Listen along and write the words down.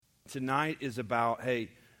tonight is about, hey,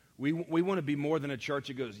 we want to be more than a church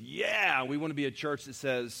that goes, yeah. We want to be a church that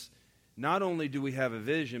says, not only do we have a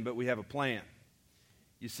vision, but we have a plan.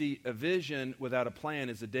 You see, a vision without a plan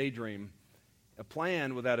is a daydream. A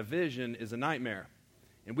plan without a vision is a nightmare.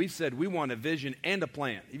 And we've said we want a vision and a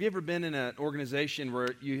plan. Have you ever been in an organization where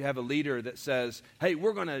you have a leader that says, hey,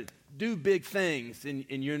 we're going to do big things, and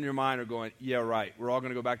you in your mind are going, yeah, right, we're all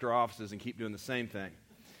going to go back to our offices and keep doing the same thing.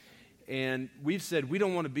 And we've said we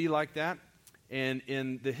don't want to be like that. And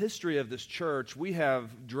in the history of this church, we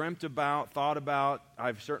have dreamt about, thought about,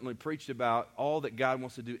 I've certainly preached about all that God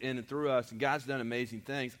wants to do in and through us, and God's done amazing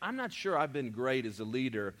things. I'm not sure I've been great as a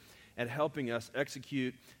leader at helping us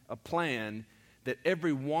execute a plan that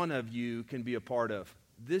every one of you can be a part of.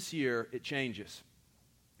 This year, it changes.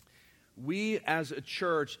 We as a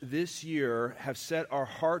church this year have set our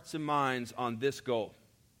hearts and minds on this goal.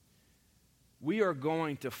 We are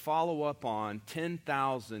going to follow up on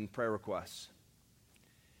 10,000 prayer requests.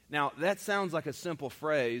 Now, that sounds like a simple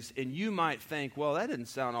phrase, and you might think, well, that didn't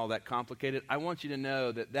sound all that complicated. I want you to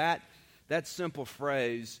know that simple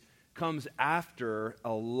phrase comes after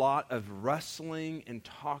a lot of wrestling and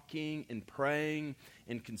talking and praying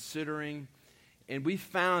and considering. And we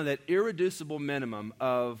found that irreducible minimum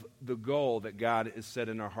of the goal that God has set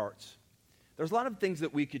in our hearts. There's a lot of things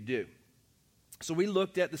that we could do. So we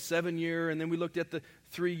looked at the 7-year, and then we looked at the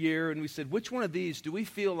 3-year, and we said, which one of these do we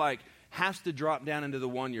feel like has to drop down into the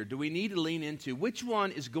 1 year? Do we need to lean into? Which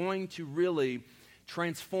one is going to really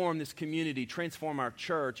transform this community, transform our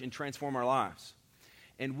church, and transform our lives?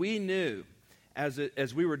 And we knew, as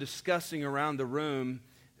we were discussing around the room,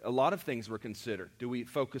 a lot of things were considered. Do we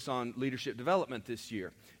focus on leadership development this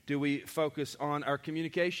year? Do we focus on our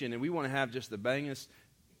communication? And we want to have just the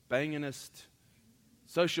bangingest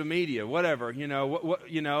social media, whatever,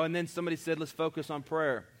 and then somebody said, let's focus on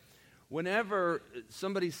prayer. Whenever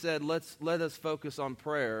somebody said, let us focus on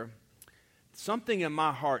prayer, something in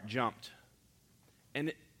my heart jumped.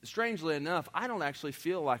 And strangely enough, I don't actually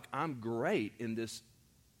feel like I'm great in this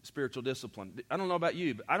spiritual discipline. I don't know about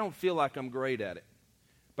you, but I don't feel like I'm great at it.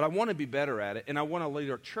 But I want to be better at it, and I want to lead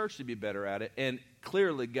our church to be better at it, and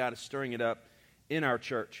clearly God is stirring it up in our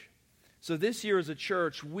church. So this year as a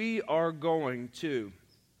church, we are going to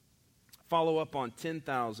follow up on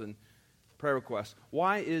 10,000 prayer requests.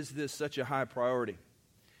 Why is this such a high priority?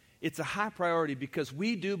 It's a high priority because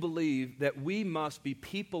we do believe that we must be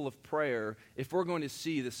people of prayer if we're going to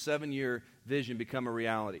see the 7-year vision become a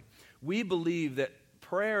reality. We believe that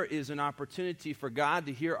prayer is an opportunity for God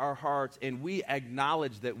to hear our hearts, and we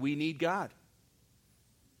acknowledge that we need God.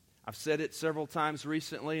 I've said it several times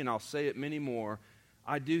recently, and I'll say it many more.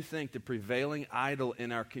 I do think the prevailing idol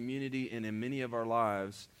in our community and in many of our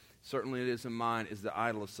lives, certainly it is in mine, is the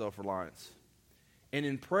idol of self-reliance. And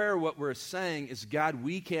in prayer, what we're saying is, God,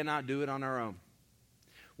 we cannot do it on our own.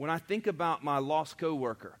 When I think about my lost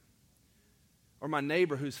coworker or my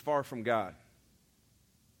neighbor who's far from God,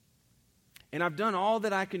 and I've done all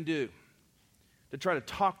that I can do to try to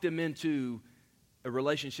talk them into a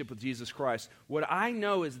relationship with Jesus Christ, what I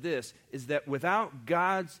know is this, is that without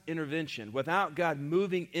God's intervention, without God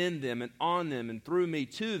moving in them and on them and through me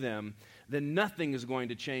to them, then nothing is going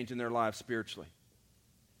to change in their lives spiritually.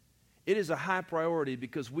 It is a high priority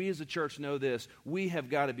because we as a church know this. We have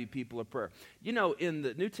got to be people of prayer. You know, in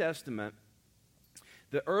the New Testament,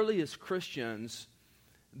 the earliest Christians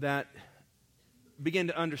that began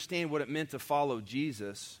to understand what it meant to follow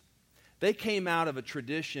Jesus, they came out of a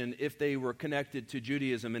tradition, if they were connected to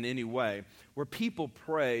Judaism in any way, where people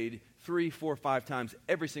prayed 3, 4, 5 times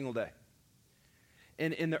every single day.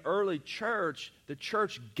 And in the early church, the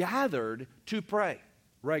church gathered to pray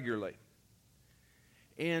regularly.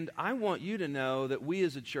 And I want you to know that we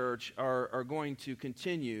as a church are going to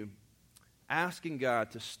continue asking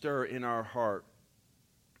God to stir in our heart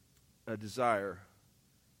a desire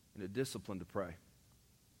and a discipline to pray.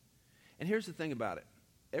 And here's the thing about it.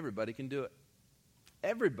 Everybody can do it.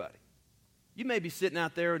 Everybody. You may be sitting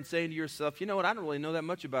out there and saying to yourself, you know what, I don't really know that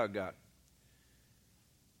much about God.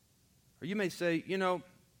 Or you may say,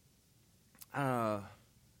 I've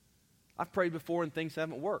prayed before and things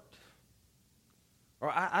haven't worked.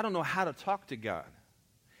 Or I don't know how to talk to God.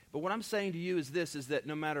 But what I'm saying to you is this, is that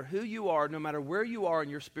no matter who you are, no matter where you are in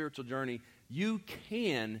your spiritual journey, you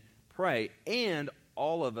can pray. And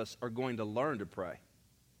all of us are going to learn to pray.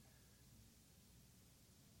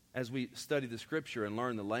 As we study the Scripture and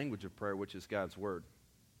learn the language of prayer, which is God's Word.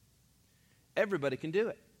 Everybody can do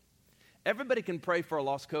it. Everybody can pray for a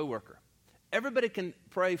lost coworker. Everybody can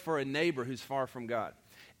pray for a neighbor who's far from God.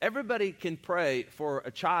 Everybody can pray for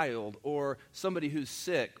a child or somebody who's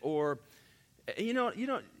sick or,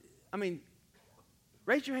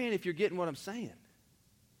 Raise your hand if you're getting what I'm saying.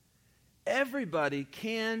 Everybody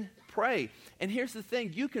can pray. And here's the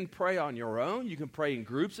thing. You can pray on your own. You can pray in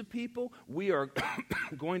groups of people. We are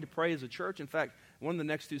going to pray as a church. In fact, one of the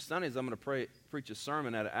next 2 Sundays, I'm going to preach a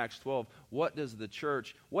sermon out of Acts 12. What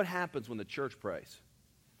happens when the church prays?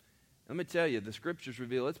 Let me tell you, the scriptures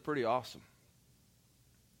reveal it's pretty awesome.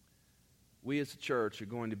 We as a church are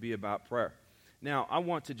going to be about prayer. Now, I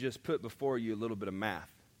want to just put before you a little bit of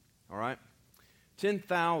math, all right?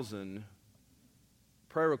 10,000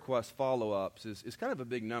 prayer request follow-ups is kind of a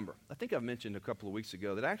big number. I think I mentioned a couple of weeks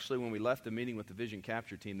ago that actually when we left the meeting with the Vision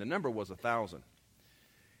Capture team, the number was 1,000.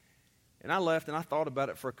 And I left and I thought about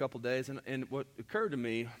it for a couple of days, and what occurred to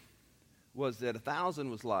me was that 1,000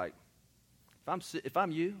 was like, if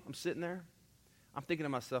I'm you, I'm sitting there, I'm thinking to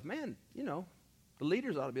myself, man, the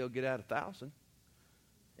leaders ought to be able to get out 1,000.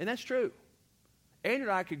 And that's true. Andrew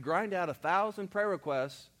and I could grind out 1,000 prayer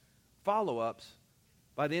requests, follow-ups,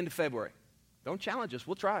 by the end of February. Don't challenge us.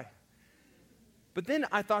 We'll try. But then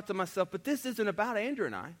I thought to myself, but this isn't about Andrew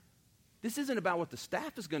and I. This isn't about what the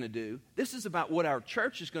staff is going to do. This is about what our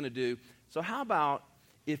church is going to do. So how about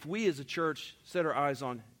if we as a church set our eyes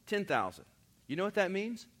on 10,000? You know what that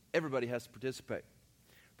means? Everybody has to participate.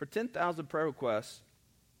 For 10,000 prayer requests,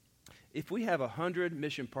 if we have 100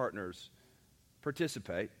 mission partners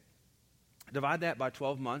participate, divide that by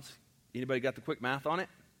 12 months. Anybody got the quick math on it?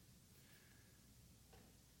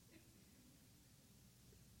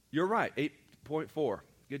 You're right, 8.4.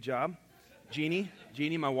 Good job. Jeannie,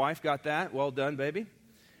 my wife, got that. Well done, baby.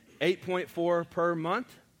 8.4 per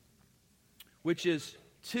month, which is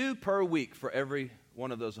 2 per week for every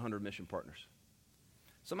one of those 100 mission partners.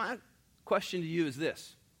 So my question to you is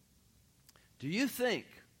this. Do you think,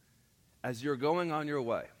 as you're going on your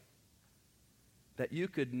way, that you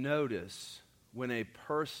could notice when a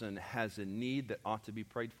person has a need that ought to be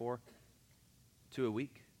prayed for 2 a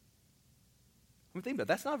week? I'm thinking about it.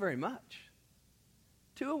 That's not very much.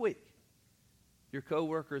 2 a week. Your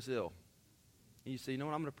coworker's ill. And you say, you know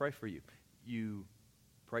what, I'm going to pray for you. You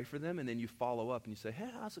pray for them, and then you follow up, and you say, hey,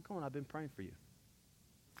 how's it going? I've been praying for you.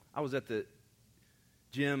 I was at the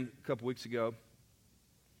gym a couple weeks ago,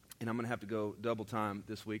 and I'm going to have to go double time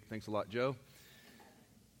this week. Thanks a lot, Joe.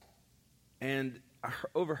 And I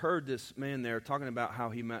overheard this man there talking about how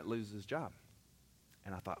he might lose his job.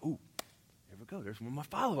 And I thought, ooh, here we go. There's one of my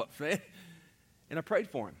follow-ups, man. And I prayed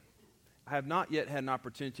for him. I have not yet had an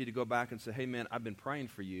opportunity to go back and say, hey, man, I've been praying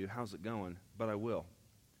for you. How's it going? But I will.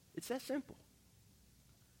 It's that simple.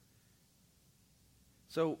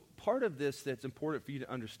 So part of this that's important for you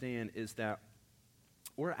to understand is that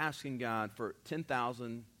we're asking God for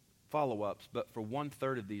 10,000 follow-ups, but for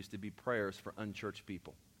 1/3 of these to be prayers for unchurched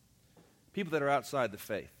people. People that are outside the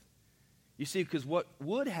faith. You see, because what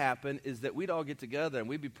would happen is that we'd all get together and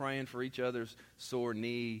we'd be praying for each other's sore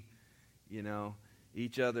knee,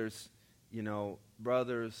 each other's,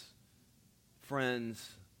 brothers, friends,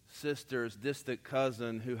 sisters, distant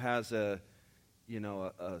cousin who has a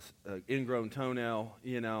ingrown toenail,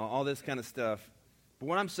 all this kind of stuff. But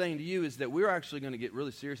what I'm saying to you is that we're actually going to get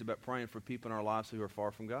really serious about praying for people in our lives who are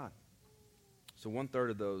far from God. So 1/3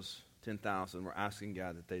 of those 10,000, we're asking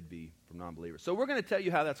God that they'd be from non-believers. So we're going to tell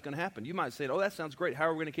you how that's going to happen. You might say, oh, that sounds great. How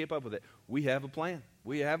are we going to keep up with it? We have a plan.